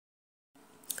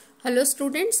Hello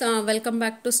students, welcome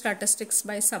back to Statistics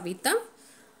by Savita.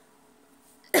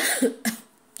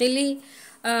 ಇಲ್ಲಿ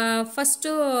first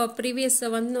previous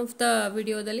one of the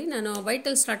ವಿಡಿಯೋದಲ್ಲಿ ನಾನು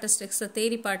vital statistics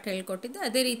theory part ಹೇಳ್ಕೊಟ್ಟಿದ್ದೆ.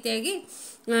 ಅದೇ ರೀತಿಯಾಗಿ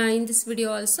in this video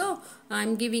also I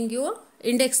am giving you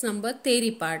index number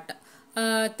theory part.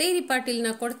 Theory part ಇಲ್ಲಿ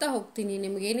ನಾನು ಕೊಡ್ತಾ ಹೋಗ್ತೀನಿ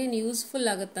ನಿಮ್ಗೆ ಏನೇನು ಯೂಸ್ಫುಲ್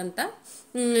ಆಗುತ್ತಂತ.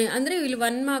 ಅಂದರೆ ಇಲ್ಲಿ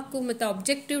 1 ಮಾರ್ಕು ಮತ್ತು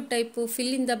objective type,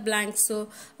 fill in the blanks,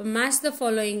 match the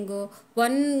following,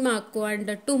 1 mark and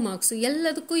 2 marks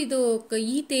ಎಲ್ಲದಕ್ಕೂ ಇದು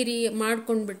ಈ ಥಿಯರಿ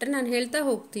ಮಾಡ್ಕೊಂಡ್ಬಿಟ್ರೆ ನಾನು ಹೇಳ್ತಾ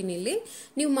ಹೋಗ್ತೀನಿ. ಇಲ್ಲಿ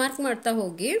ನೀವು ಮಾರ್ಕ್ ಮಾಡ್ತಾ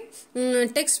ಹೋಗಿ,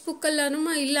 ಟೆಕ್ಸ್ಟ್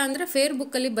ಬುಕ್ಕಲ್ಲೂ ಇಲ್ಲ ಅಂದರೆ ಫೇರ್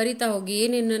ಬುಕ್ಕಲ್ಲಿ ಬರಿತಾ ಹೋಗಿ,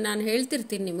 ಏನೇನು ನಾನು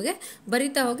ಹೇಳ್ತಿರ್ತೀನಿ ನಿಮಗೆ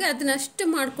ಬರಿತಾ ಹೋಗಿ. ಅದನ್ನಷ್ಟು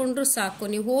ಮಾಡಿಕೊಂಡ್ರು ಸಾಕು.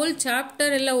 ನೀವು ಹೋಲ್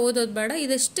ಚಾಪ್ಟರ್ ಎಲ್ಲ ಓದೋದು ಬೇಡ,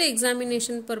 ಇದಷ್ಟೇ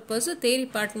ಎಕ್ಸಾಮಿನೇಷನ್ ಪರ್ಪಸ್ ಥಿಯರಿ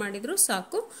ಪಾರ್ಟ್ ಮಾಡಿದ್ರು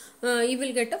ಸಾಕು. You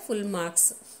will get a full marks.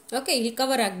 Okay, ಇಲ್ಲಿ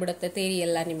ಕವರ್ ಆಗಿಬಿಡುತ್ತೆ ಥಿಯರಿ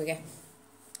ಎಲ್ಲ ನಿಮಗೆ.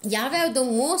 ಯಾವ್ಯಾವುದು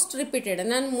ಮೋಸ್ಟ್ ರಿಪೀಟೆಡ್,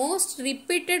 ನಾನು ಮೋಸ್ಟ್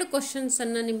ರಿಪೀಟೆಡ್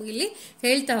ಕ್ವಶನ್ಸನ್ನು ನಿಮ್ಗೆ ಇಲ್ಲಿ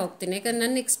ಹೇಳ್ತಾ ಹೋಗ್ತೀನಿ. ಯಾಕಂದ್ರೆ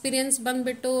ನನ್ನ ಎಕ್ಸ್ಪೀರಿಯನ್ಸ್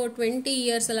ಬಂದ್ಬಿಟ್ಟು 20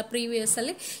 ಇಯರ್ಸ್ ಅಲ್ಲ,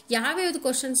 ಪ್ರೀವಿಯಸ್ಸಲ್ಲಿ ಯಾವ್ಯಾವ್ದು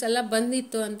ಕ್ವಶನ್ಸ್ ಎಲ್ಲ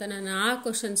ಬಂದಿತ್ತು ಅಂತ ನಾನು ಆ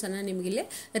ಕ್ವಶನ್ಸನ್ನು ನಿಮಗಿಲ್ಲಿ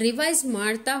ರಿವೈಸ್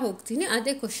ಮಾಡ್ತಾ ಹೋಗ್ತೀನಿ.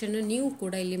 ಅದೇ ಕ್ವಶನ್ ನೀವು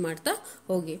ಕೂಡ ಇಲ್ಲಿ ಮಾಡ್ತಾ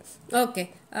ಹೋಗಿ. ಓಕೆ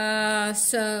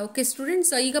ಓಕೆ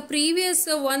ಸ್ಟೂಡೆಂಟ್ಸ್, ಈಗ ಪ್ರೀವಿಯಸ್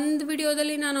ಒಂದು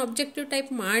ವಿಡಿಯೋದಲ್ಲಿ ನಾನು ಅಬ್ಜೆಕ್ಟಿವ್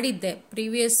ಟೈಪ್ ಮಾಡಿದ್ದೆ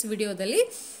ಪ್ರೀವಿಯಸ್ ವಿಡಿಯೋದಲ್ಲಿ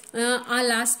ಆ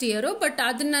ಲಾಸ್ಟ್ ಇಯರು. ಬಟ್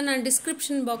ಅದನ್ನು ನಾನು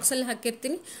ಡಿಸ್ಕ್ರಿಪ್ಷನ್ ಬಾಕ್ಸಲ್ಲಿ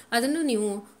ಹಾಕಿರ್ತೀನಿ, ಅದನ್ನು ನೀವು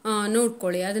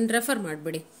ನೋಡ್ಕೊಳ್ಳಿ, ಅದನ್ನು ರೆಫರ್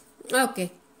ಮಾಡಿಬಿಡಿ. ಓಕೆ,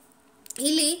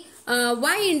 ಇಲ್ಲಿ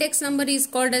Y index number is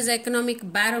called as economic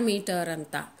barometer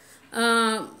ಅಂತ.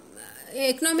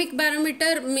 economic barometer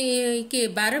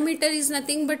is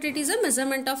nothing but it is a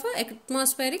measurement of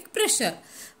atmospheric pressure.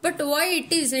 But why it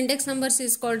is index numbers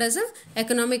is called as a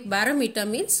economic barometer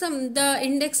means the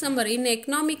index number in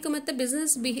economic ಮತ್ತು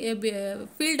business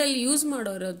field ಅಲ್ಲಿ use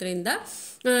ಮಾಡೋದ್ರಿಂದ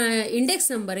index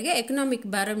ನಂಬರ್ಗೆ economic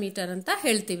barometer ಅಂತ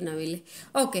ಹೇಳ್ತೀವಿ ನಾವಿಲ್ಲಿ.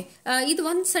 Okay, ಇದು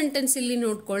ಒಂದು sentence ಇಲ್ಲಿ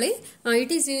ನೋಡ್ಕೊಳ್ಳಿ.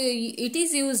 It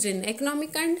is used in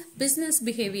economic and business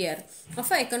behaviour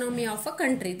of a economy of a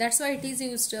country. That's why it is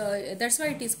used, that's why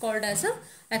it is called as a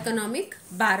economic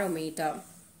barometer.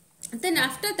 Then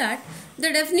after that, the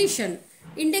definition.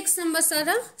 Index numbers are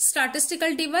a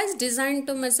statistical device designed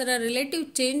to measure a relative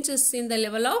changes in the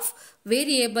level of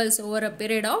variables over a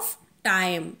period of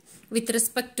time with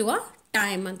respect to a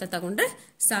time anta tagondre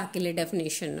saakili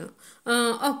definition.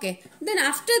 Okay, then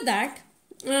after that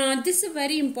this is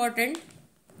very important.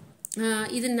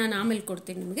 Idanna nanu aamele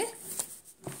kodtini nimage.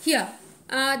 Here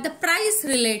the price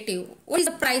relative. What is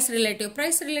the price relative?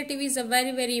 Price relative is a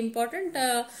very very important.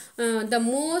 The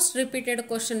most repeated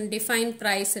question, define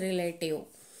price relative.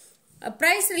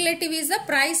 Price relative is the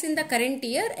price in the current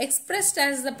year expressed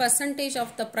as the percentage of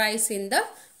the price in the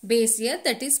base year,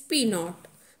 that is P0.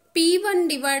 P1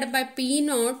 divided by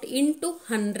P0 into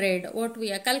 100. What we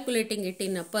are calculating it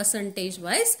in a percentage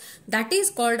wise, that is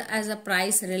called as a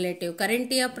price relative. Current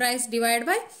year price divided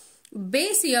by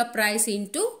base year price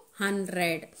into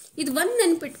 100. ಇದು ಒಂದು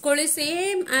ನೆನಪಿಟ್ಕೊಳ್ಳಿ,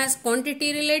 same as quantity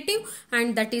relative and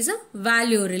that is a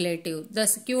value relative.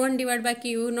 Dus Q1 divided by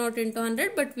Q0 into 100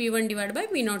 but V1 divided by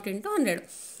V0 into 100.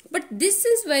 But this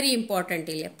is very important.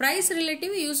 ಇಲ್ಲಿ price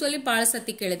relative usually ಭಾಳ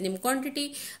ಸತಿ ಕೇಳಿದ್, ನಿಮ್ quantity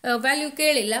value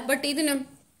ಕೇಳಿಲ್ಲ. But ಇದನ್ನ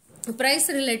price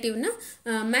ರಿಲೇಟಿವ್ನ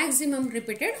maximum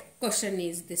repeated question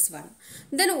is this one.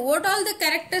 Then what all the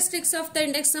characteristics of the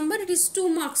index number? It is 2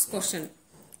 marks question.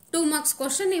 2 marks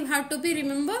question. You have to be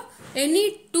remember any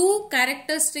 2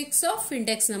 characteristics of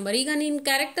index number. ಈಗ ನೀನು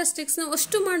characteristics ನ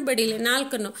ಅಷ್ಟು ಮಾಡಬೇಡಿ, ಇಲ್ಲಿ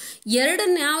 4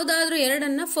 2 ಯಾವ್ದಾದ್ರು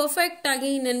 2 perfect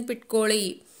ಆಗಿ ನೆನ್ಪಿಟ್ಕೊಳ್ಳಿ.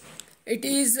 It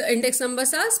is index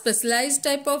numbers are specialised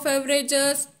type of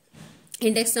ಅವರೇಜಸ್.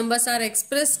 Index numbers are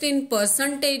expressed in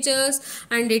percentages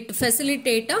and it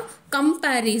facilitate a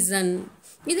comparison.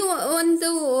 ಇದು ಒಂದು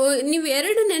ನೀವು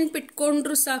 2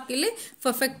 ನೆನ್ಪಿಟ್ಕೊಂಡ್ರು ಸಾಕಿಲ್ಲಿ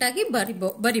ಪರ್ಫೆಕ್ಟ್ ಆಗಿ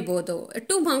ಬರಿಬಹುದು.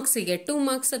 2 ಮಾರ್ಕ್ಸಿಗೆ 2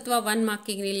 ಮಾರ್ಕ್ಸ್ ಅಥವಾ 1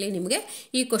 ಮಾರ್ಕಿಗೆ ಇಲ್ಲಿ ನಿಮಗೆ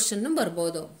ಈ ಕ್ವಶನ್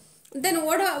ಬರ್ಬೋದು. Then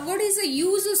what is the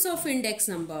uses of index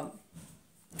number?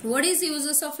 What is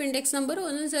uses of index number?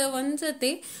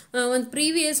 ಒಂದ್ಸತಿ ಒಂದು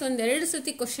ಪ್ರೀವಿಯಸ್ 1-2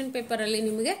 ಸತಿ ಕ್ವಶನ್ ಪೇಪರ್ ಅಲ್ಲಿ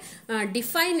ನಿಮಗೆ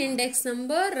define index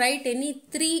number, right any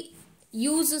 3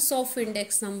 uses of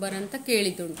index number ಅಂತ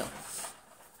ಕೇಳಿದುಂಟು.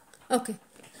 ಓಕೆ,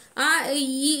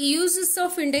 ಈ ಯೂಸಸ್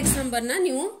ಆಫ್ ಇಂಡೆಕ್ಸ್ ನಂಬರ್ನ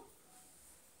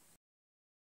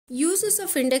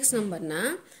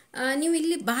ನೀವು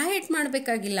ಇಲ್ಲಿ ಬಾಯ್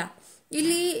ಮಾಡಬೇಕಾಗಿಲ್ಲ.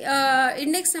 ಇಲ್ಲಿ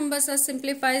index numbers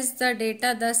simplifies the data,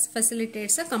 Dus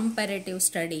facilitates a comparative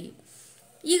study.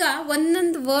 ಈಗ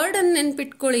ಒಂದೊಂದು ವರ್ಡ್ ಅನ್ನು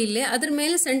ನೆನ್ಪಿಟ್ಕೊಳ್ಳಿ, ಇಲ್ಲಿ ಅದ್ರ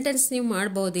ಮೇಲೆ ಸೆಂಟೆನ್ಸ್ ನೀವು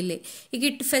ಮಾಡಬಹುದು. ಇಲ್ಲಿ ಈಗ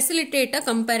it facilitate a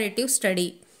comparative study.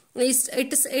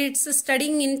 It's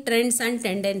studying in trends and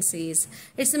tendencies.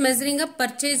 It's measuring a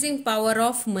purchasing power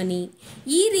of money.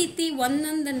 ಈ ರೀತಿ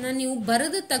ಒಂದೊಂದನ್ನ ನೀವು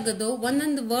ಬರೆದು ತೆಗೆದು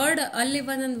ಒಂದೊಂದು ವರ್ಡ್ ಅಲ್ಲಿ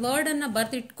ಒಂದೊಂದು ವರ್ಡ್ ಅನ್ನ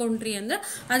ಬರೆದಿಟ್ಕೊಂಡ್ರಿ ಅಂದ್ರೆ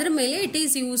ಅದ್ರ ಮೇಲೆ it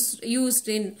is used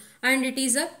in and it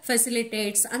is a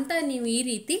facilitates ಅಂತ ನೀವು ಈ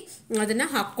ರೀತಿ ಅದನ್ನ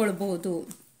ಹಾಕೊಳ್ಬಹುದು.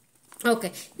 ಓಕೆ,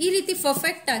 ಈ ರೀತಿ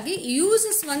ಪರ್ಫೆಕ್ಟ್ ಆಗಿ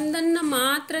ಯೂಸಸ್ ಒಂದನ್ನ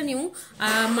ಮಾತ್ರ ನೀವು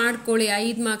ಮಾಡ್ಕೊಳ್ಳಿ.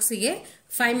 5 ಮಾರ್ಕ್ಸಿಗೆ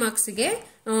 5 ಮಾರ್ಕ್ಸಿಗೆ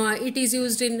it is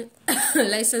used in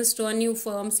license to a new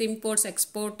firms, imports,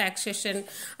 export, taxation,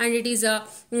 and it is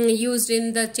used in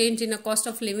the change in a cost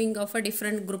of living of a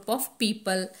different group of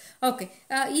people. Okay,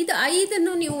 ಇದು 5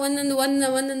 ನೀವು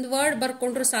ಒಂದೊಂದು word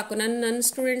ಬರ್ಕೊಂಡ್ರು ಸಾಕು. ನನ್ನ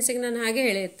ಸ್ಟೂಡೆಂಟ್ಸಿಗೆ ನಾನು ಹಾಗೆ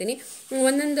ಹೇಳಿರ್ತೀನಿ,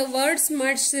 ಒಂದೊಂದು words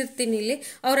ಮಾಡಿಸಿರ್ತೀನಿ ಇಲ್ಲಿ,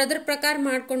 ಅವ್ರು ಅದ್ರ ಪ್ರಕಾರ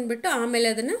ಮಾಡ್ಕೊಂಡ್ಬಿಟ್ಟು ಆಮೇಲೆ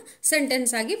ಅದನ್ನ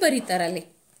ಸೆಂಟೆನ್ಸ್ ಆಗಿ ಬರೀತಾರಲ್ಲಿ.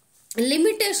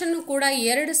 ಲಿಮಿಟೇಷನ್ ಕೂಡ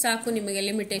 2 ಸಾಕು ನಿಮಗೆ.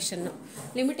 Limitation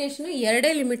 2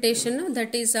 limitation,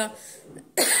 that is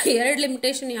 2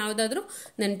 limitation ಯಾವುದಾದ್ರೂ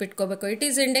ನೆನ್ಪಿಟ್ಕೋಬೇಕು. It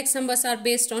is index numbers are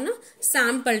based on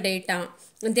sample data.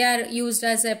 They are used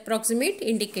as approximate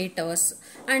indicators,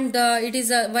 and it is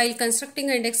while constructing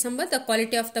an index number, the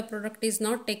quality of the product is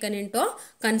not taken into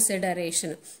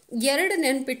consideration. 2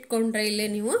 ನೆನ್ಪಿಟ್ಕೊಂಡ್ರೆ ಇಲ್ಲಿ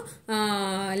ನೀವು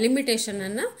limitation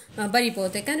ಅನ್ನ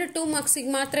ಬರಿಬಹುದು. ಯಾಕಂದ್ರೆ 2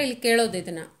 ಮಾರ್ಕ್ಸಿಗೆ ಮಾತ್ರ ಇಲ್ಲಿ ಕೇಳೋದು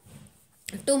ಇದನ್ನ,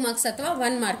 2 marks ಅಥವಾ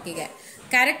 1 ಮಾರ್ಕಿಗೆ.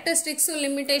 Characteristics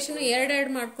limitation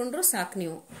 2 ಮಾಡ್ಕೊಂಡ್ರು ಸಾಕು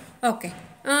ನೀವು. Okay,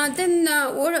 then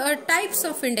types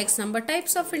of index number.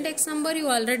 Types of index number, you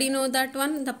already know that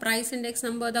one: the price index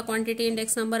number, the quantity index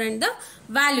number, and the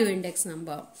value index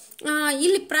number.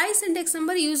 ಇಲ್ಲಿ price index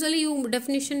number usually ಇವು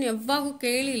definition ಯಾವಾಗೂ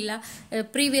ಕೇಳಿಲ್ಲ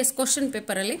previous question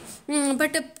ಪೇಪರಲ್ಲಿ.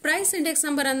 But price index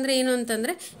number ಅಂದರೆ ಏನು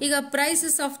ಅಂತಂದರೆ, ಈಗ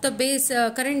prices of the base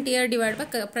current year divide by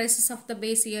prices of the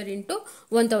base year into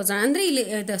 1000 ಅಂದರೆ ಇಲ್ಲಿ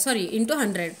into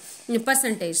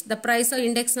 100%. The price of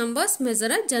index numbers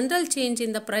measure a general change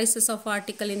in the prices of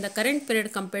article in the current period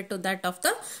compared to that of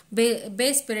the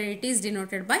base period. It is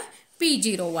denoted by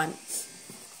P01.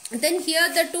 Then here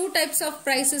the 2 types of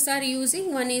prices are using.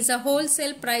 One is a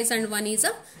wholesale price and one is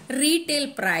a retail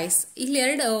price. ಇಲ್ಲಿ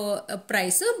 2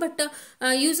 price, but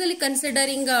usually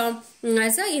considering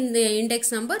as a in the index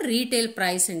number retail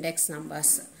price index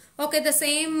numbers. Okay, the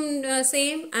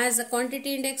same as a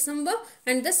quantity index number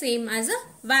and the same as a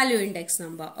value index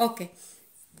number. Okay.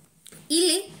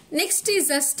 ಇಲ್ಲಿ next is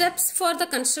the steps for the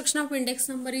construction of index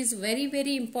number is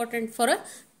very important for a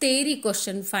theory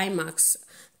question 5 marks.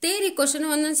 Theory question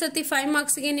ಒಂದೊಂದ್ಸತಿ 5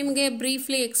 ಮಾರ್ಕ್ಸ್ಗೆ ನಿಮಗೆ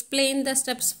briefly explain the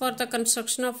steps for the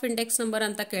construction of index number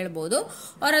ಅಂತ ಕೇಳ್ಬೋದು.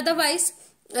 R otherwise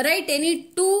right any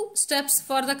 2 steps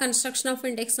for the construction of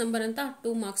index number ಅಂತ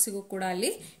 2 ಮಾರ್ಕ್ಸಿಗೂ ಕೂಡ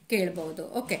ಅಲ್ಲಿ ಕೇಳ್ಬೋದು.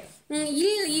 Okay,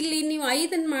 ಇಲ್ಲಿ ನೀವು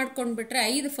 5 ಮಾಡ್ಕೊಂಡ್ಬಿಟ್ರೆ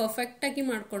 5 perfect ಆಗಿ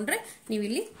ಮಾಡ್ಕೊಂಡ್ರೆ ನೀವು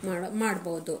ಇಲ್ಲಿ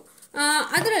ಮಾಡ್ಬೋದು.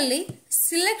 ಅದರಲ್ಲಿ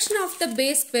selection of the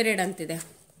base period ಅಂತಿದೆ.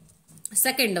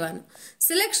 Second one,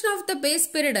 selection of the base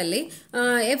period ಅಲ್ಲಿ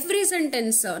ಎವ್ರಿ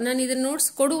ಸೆಂಟೆನ್ಸ್ ನಾನು ಇದನ್ನ ನೋಟ್ಸ್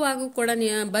ಕೊಡುವಾಗ ಕೂಡ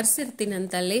ಬರ್ಸಿರ್ತೀನಿ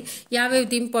ಅಂತ ಅಲ್ಲಿ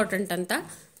ಯಾವ್ಯಾವ್ದು ಇಂಪಾರ್ಟೆಂಟ್ ಅಂತ.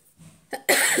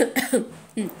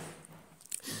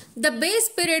 The base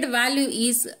period value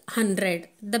is 100.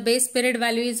 The base period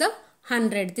value is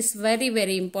 100. This very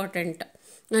important.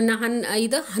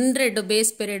 ಇದು 100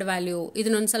 ಬೇಸ್ ಪೀರಿಯಡ್ ವ್ಯಾಲ್ಯೂ.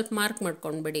 ಇದನ್ನೊಂದು ಸ್ವಲ್ಪ ಮಾರ್ಕ್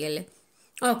ಮಾಡ್ಕೊಂಡ್ಬಿಡಿ ಅಲ್ಲಿ.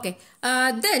 Okay,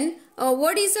 then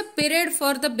what is the period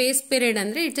for the base period?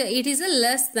 Andre it is a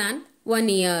less than 1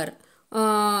 year.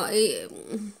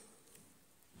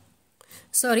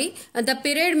 The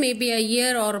period may be a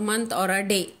year or month or a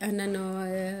day. Nanu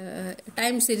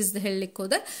time series ಹೇಳಲಿಕ್ಕೆ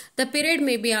ಹೋದ. The period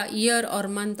may be a year or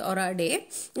month or a day.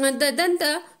 Then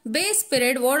the base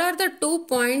period, what are the 2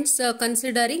 points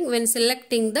considering when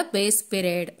selecting the base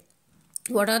period?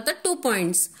 What are the 2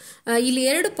 points? ಇಲ್ಲಿ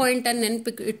 2 point ಅನ್ನು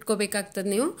ಇಟ್ಕೋಬೇಕಾಗ್ತದೆ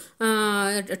ನೀವು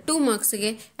 2 ಮಾರ್ಕ್ಸ್ಗೆ.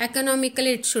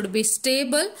 Economically it should be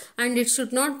stable and it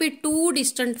should not be two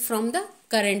distant from the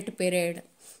current period.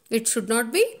 It should not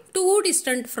be too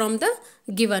distant from the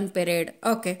given period.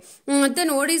 Okay. Then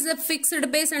what is the fixed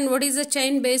base and what is the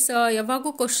chain base? ಯಾವಾಗೂ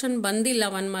question ಬಂದಿಲ್ಲ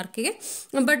 1 ಮಾರ್ಕಿಗೆ,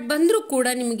 but ಬಂದರೂ ಕೂಡ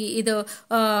ನಿಮಗೆ ಇದು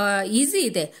easy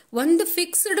ಇದೆ. ಒಂದು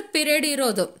fixed period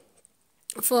ಇರೋದು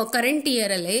for current year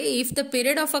alli, if the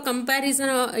period of a comparison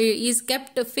is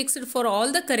kept fixed for all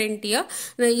the current year,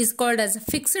 is called as a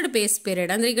fixed base period.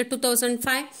 Andre ಈಗ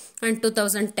 2005 and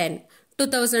 2010,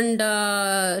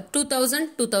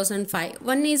 2005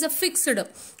 one is a fixed,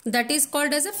 that is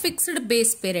called as a fixed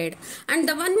base period. And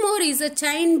the one more is a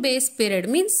chain base period,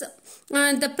 means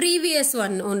the previous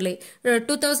one only,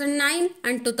 2009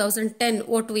 and 2010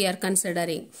 what we are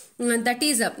considering, that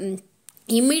is a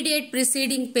immediate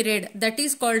preceding period, that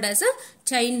is called as a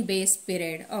chain base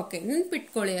period. Okay,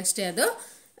 ನೆನ್ಪಿಟ್ಕೊಳ್ಳಿ ಅಷ್ಟೇ ಅದು.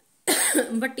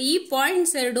 But ಈ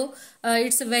points 2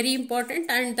 it's very important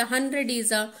and the 100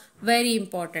 is a very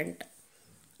important.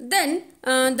 Then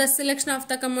the selection of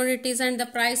the commodities and the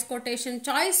price quotation,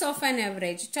 choice of an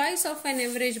average. Choice of an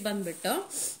average ಬಂದ್ಬಿಟ್ಟು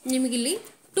ನಿಮಗಿಲ್ಲಿ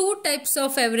two types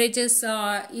of averages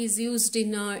is used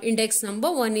in index number.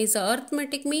 One is a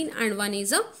arithmetic mean and one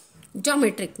is a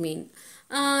geometric mean.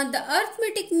 The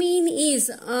arithmetic mean is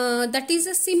that is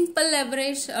a simple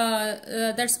average,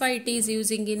 that's why it is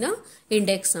using in a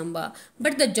index number.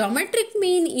 But the geometric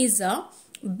mean is a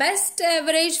best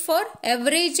average for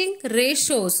averaging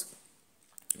ratios.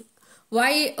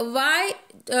 Why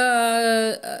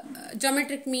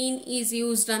geometric mean is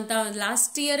used anta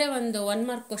last year ಒಂದು 1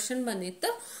 mark question ಬಂದಿತ್ತು.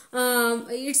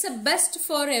 It's a best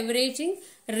for averaging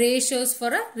ratios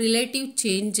for a relative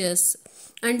changes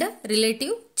and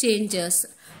relative changes.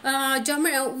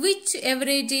 Which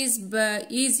average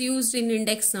is used in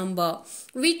index number?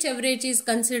 Which average is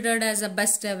considered as a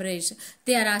best average?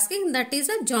 They are asking. That is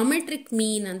a geometric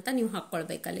mean anta ನೀವು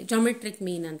ಹಾಕ್ಕೊಳ್ಬೇಕಲ್ಲಿ, geometric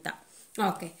mean ಅಂತ.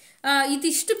 Okay,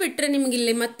 ಇದಿಷ್ಟು ಬಿಟ್ಟರೆ ನಿಮ್ಗೆ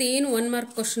ಇಲ್ಲಿ ಮತ್ತೇನು 1 mark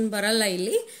question ಬರಲ್ಲ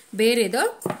ಇಲ್ಲಿ ಬೇರೆದು.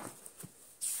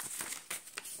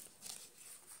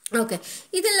 ಓಕೆ,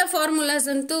 ಇದೆಲ್ಲ ಫಾರ್ಮುಲಾಸ್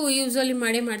ಅಂತೂ ಯೂಸ್ವಲಿ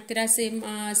ಮಾಡೇ ಮಾಡ್ತೀರಾ.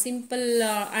 Simple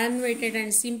unweighted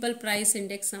and simple price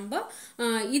index number,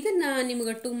 ಇದನ್ನ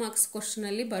ನಿಮ್ಗೆ 2 marks ಕ್ವಶನ್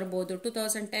ಅಲ್ಲಿ ಬರ್ಬೋದು.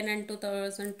 2010 and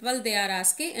 2012 they are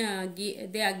asking,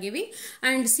 they are giving,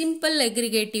 and simple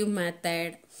aggregative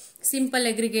method, simple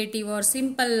aggregative or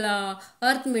simple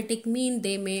arithmetic mean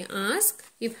they may ask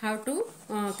if have to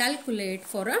calculate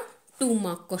for a 2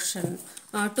 mark question.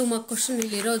 2 mark question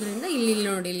ಇಲ್ಲಿ ಇರೋದ್ರಿಂದ ಇಲ್ಲಿ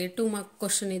ನೋಡಿ, ಇಲ್ಲಿ 2 mark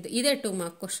question ಇದೆ 2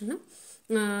 mark question.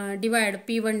 Divide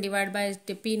P1 divided by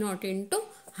P0 into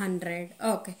 100.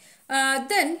 Okay,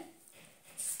 then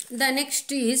the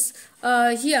next is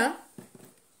here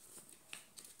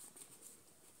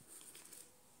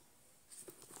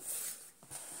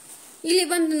ಇಲ್ಲಿ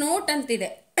ಒಂದು note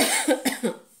ಅಂತಿದೆ.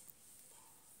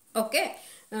 Okay,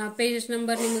 page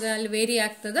number ನಿಮ್ಗೆ ಅಲ್ಲಿ ವೇರಿ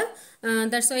ಆಗ್ತದೆ.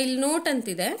 ದಟ್ಸ್ ವೈ ಇಲ್ಲಿ ನೋಟ್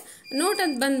ಅಂತಿದೆ. ನೋಟ್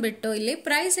ಅಂತ ಬಂದ್ಬಿಟ್ಟು ಇಲ್ಲಿ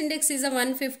price index is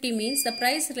 150 means the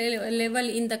price level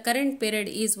in the current period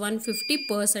is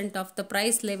 150% of the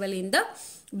price level in the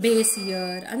base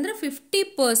year. ಅಂದ್ರೆ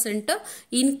 50%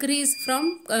 increase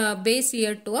from base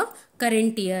year to a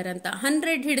current year ಅಂತ.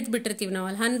 100 ಹಿಡಿದು ಬಿಟ್ಟಿರ್ತೀವಿ ನಾವು,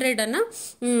 ಅಲ್ಲಿ 100 ಅನ್ನ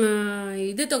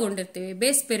ಇದು ತಗೊಂಡಿರ್ತೀವಿ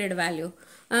base period value.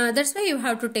 That's why you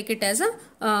have to take it as a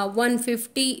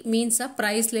 150 means a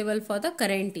price level for the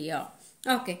current year.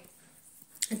 Okay,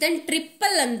 then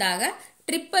triple ಅಂದಾಗ,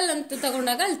 triple ಅಂತ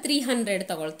ತಗೊಂಡಾಗ ಅಲ್ಲಿ 300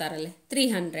 ತಗೊಳ್ತಾರಲ್ಲಿ,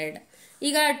 300.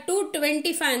 ಈಗ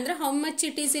 225 ಅಂದ್ರೆ how much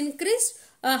it is increase?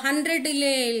 100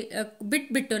 ಇಲ್ಲಿ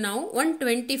ಬಿಟ್ಬಿಟ್ಟು ನಾವು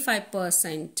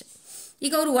 125%.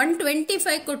 ಈಗ ಅವರು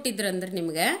 125 ಕೊಟ್ಟಿದ್ರಂದ್ರೆ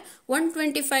ನಿಮಗೆ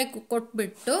 125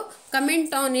 ಕೊಟ್ಬಿಟ್ಟು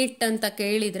ಕಮೆಂಟ್ ಆನ್ ಇಟ್ ಅಂತ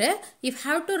ಕೇಳಿದ್ರೆ if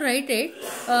have to right it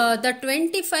the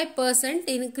 25%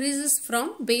 increases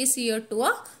from base year to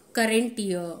a current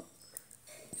year.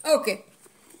 Okay,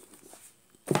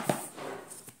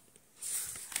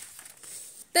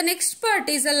 the next part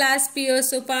is a last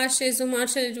pears, ಪಾರ್ಷೇಸು,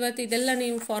 marshal ಜ್ವತ್, ಇದೆಲ್ಲ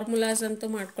ನೀವು ಫಾರ್ಮುಲಾಸ್ ಅಂತೂ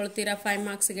ಮಾಡ್ಕೊಳ್ತೀರಾ 5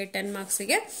 marksಗೆ 10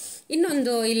 marksಗೆ.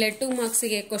 ಇನ್ನೊಂದು ಇಲ್ಲೇ 2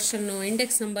 marksಗೆ ಕ್ವಶನ್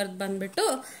ಇಂಡೆಕ್ಸ್ ನಂಬರ್ ಬಂದ್ಬಿಟ್ಟು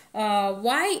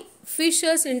Y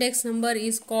Fisher's index number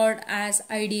is called as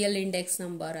ideal index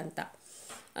number ಅಂತ.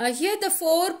 Here the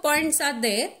 4 points are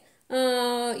there.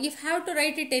 If have to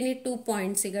right it any 2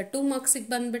 points. ಈಗ 2 marksಗೆ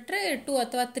ಬಂದ್ಬಿಟ್ರೆ 2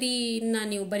 ಅಥವಾ 3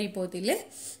 ನೀವು ಬರಿಬೋದು ಇಲ್ಲಿ.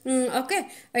 Okay,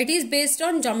 it is based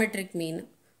on geometric mean.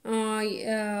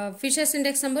 Fisher's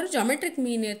index number geometric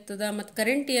ಮೀನ್ ಇರ್ತದ, ಮತ್ತು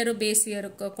current year base year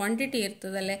quantity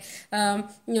ಇರ್ತದಲ್ಲೇ.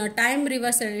 Time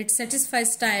reverse, it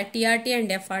satisfies TRT and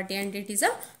FRT and it is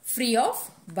a free of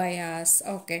bias.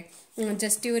 Okay,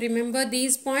 just you remember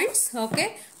these points. Okay,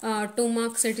 2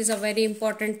 marks, it is a very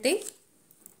important thing.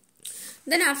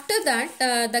 Then after that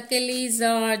the Kelly's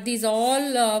these all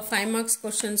 5 marks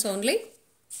questions only.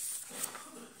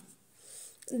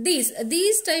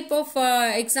 These type of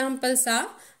examples are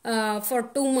for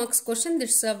 2 marks question.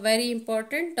 This is very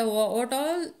important. What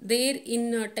all there in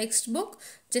textbook,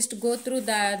 just go through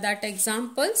that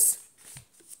examples.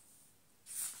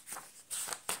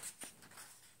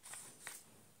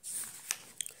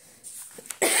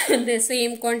 The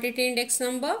same quantity index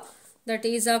number, that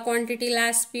is a quantity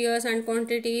last years and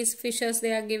quantity is Fishers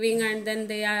they are giving, and then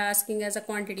they are asking as a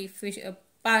quantity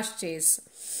past chase.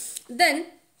 Then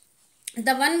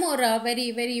the one more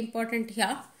very important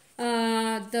here,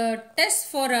 the test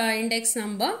for index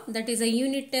number, that is a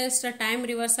unit test, a time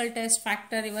reversal test,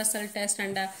 factor reversal test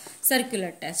and a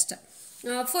circular test.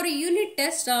 For a unit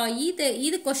test,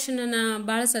 this question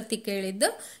bhಳ ಸತಿ ಕೇಳಿದ್ದು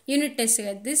unit test.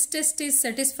 This test is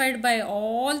satisfied by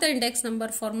all the index number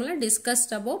formula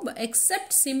discussed above except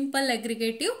simple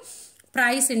aggregative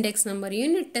price index number,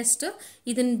 unit test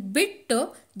ಇದನ್ನ ಬಿಟ್ಟು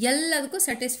ಎಲ್ಲದಕ್ಕೂ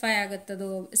satisfy ಆಗುತ್ತದು.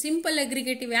 Simple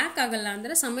aggregative ಯಾಕೆ ಆಗಲ್ಲ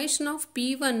ಅಂದರೆ summation of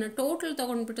P1 total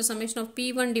ತೊಗೊಂಡ್ಬಿಟ್ಟು summation of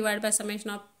P1 divide by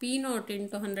summation of P0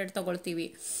 into 100 ತಗೊಳ್ತೀವಿ.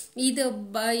 ಇದು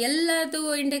ಎಲ್ಲದು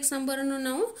index ನಂಬರನ್ನು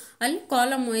ನಾವು ಅಲ್ಲಿ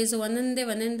ಕಾಲಮ್ ವೈಸ್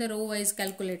ಒಂದೊಂದೇ ರೋ ವೈಸ್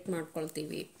ಕ್ಯಾಲ್ಕುಲೇಟ್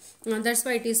ಮಾಡ್ಕೊಳ್ತೀವಿ. That's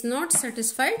why it is not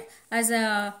satisfied as a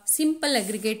simple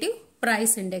aggregative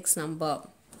price index number.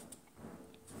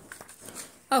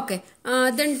 Okay,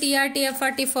 then TRT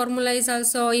FRT formula is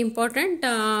also important.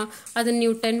 ಅದನ್ನ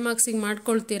ನೀವು 10 marks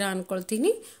ಮಾಡ್ಕೊಳ್ತೀರಾ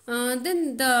ಅನ್ಕೊಳ್ತೀನಿ. Then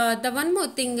the one more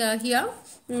thing here,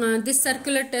 this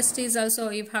circular test is also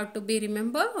you have to be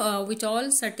remember which all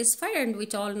satisfied and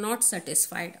which all not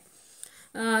satisfied.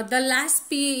 The last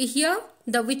P here,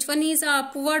 the which one is a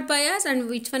upward bias and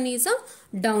which one is a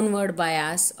downward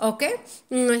bias. Okay,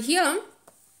 here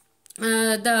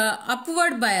the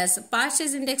upward bias, past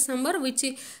year's index number which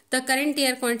the current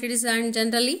year quantities and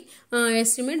generally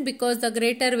estimate because the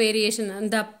greater variation, and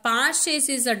the past years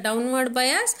is a downward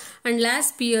bias and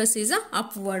last year's is a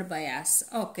upward bias.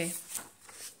 Okay,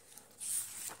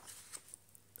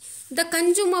 the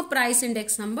consumer price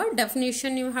index number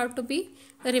definition you have to be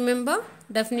remember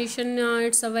definition,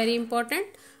 it's a very important.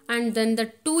 And then the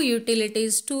two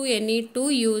utilities, two any two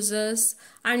users,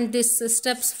 and this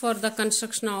steps for the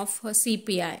construction of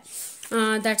CPI.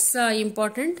 That's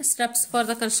important steps for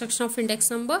the construction of index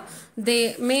number. They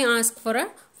may ask for a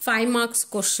 5 marks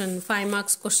question. 5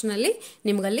 marks question ಅಲ್ಲಿ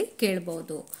ನಿಮಗಲ್ಲಿ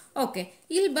ಕೇಳಬಹುದು. Okay,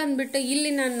 ಇಲ್ಲಿ ಬಂದ್ಬಿಟ್ಟು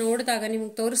ಇಲ್ಲಿ ನಾನು ನೋಡಿದಾಗ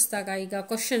ನಿಮ್ಗೆ ತೋರಿಸಿದಾಗ ಈಗ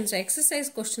ಕ್ವಶನ್ಸ್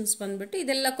ಎಕ್ಸಸೈಸ್ ಕ್ವಶನ್ಸ್ ಬಂದ್ಬಿಟ್ಟು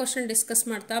ಇದೆಲ್ಲ ಕ್ವಶನ್ ಡಿಸ್ಕಸ್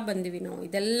ಮಾಡ್ತಾ ಬಂದಿವಿ ನಾವು,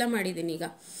 ಇದೆಲ್ಲ ಮಾಡಿದ್ದೀನಿ. ಈಗ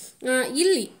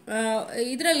ಇಲ್ಲಿ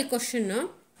ಇದರಲ್ಲಿ ಕ್ವಶನ್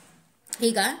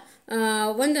ಈಗ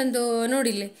ಒಂದೊಂದು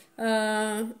ನೋಡಿಲ್ಲಿ,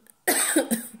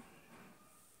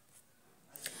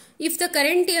 if the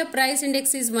current year price index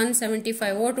is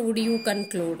 175, what would you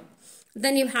conclude?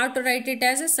 Then you have to write it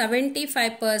as a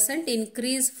 75%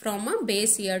 increase from a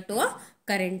base year to a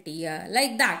current year,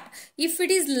 like that. If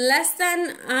it is less than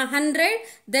 100,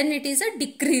 then it is a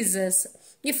decreases.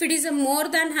 If it is a more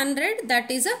than 100, that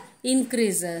is a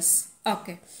increases.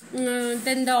 Okay,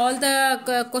 then all the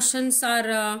questions are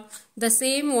the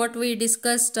same what we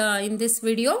discussed in this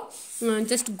video.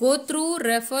 Just go through,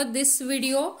 refer this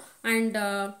video, and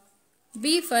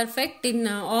be perfect in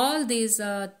all these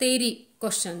theory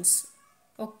questions.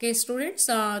 Okay students,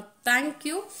 thank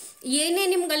you. ಏನೇ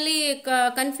ನಿಮ್ಗಲ್ಲಿ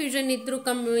confusion ಇದ್ರು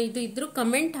ಇದು ಇದ್ರು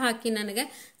comment ಹಾಕಿ, ನನಗೆ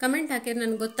comment ಹಾಕಿದ್ರೆ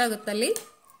ನನಗೆ ಗೊತ್ತಾಗುತ್ತಲ್ಲಿ.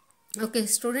 Okay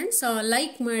students,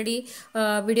 like ಮಾಡಿ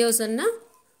ವಿಡಿಯೋಸನ್ನು.